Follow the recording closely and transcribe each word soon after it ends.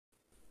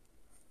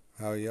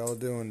How y'all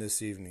doing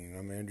this evening?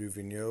 I'm Andrew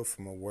Vigneault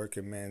from A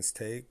Working Man's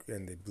Take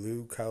and the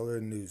Blue Collar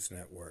News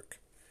Network.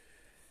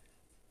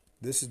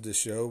 This is the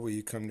show where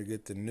you come to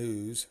get the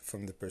news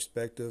from the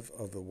perspective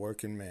of the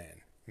working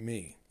man,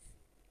 me.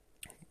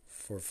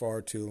 For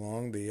far too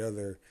long, the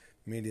other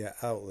media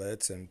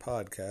outlets and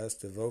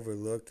podcasts have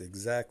overlooked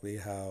exactly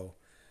how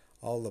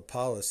all the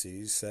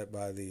policies set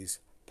by these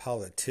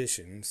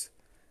politicians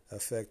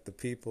affect the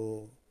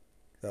people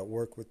that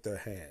work with their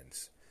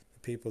hands, the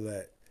people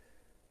that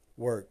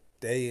work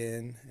day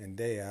in and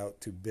day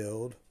out to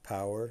build,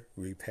 power,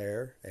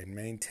 repair, and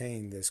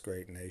maintain this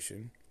great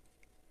nation.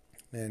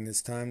 And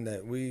it's time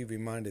that we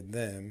reminded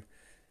them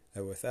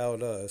that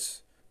without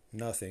us,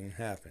 nothing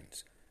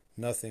happens.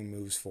 Nothing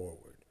moves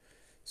forward.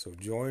 So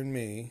join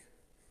me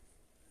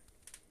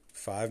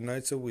 5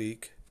 nights a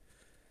week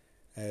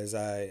as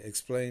I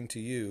explain to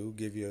you,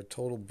 give you a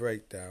total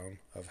breakdown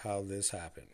of how this happened.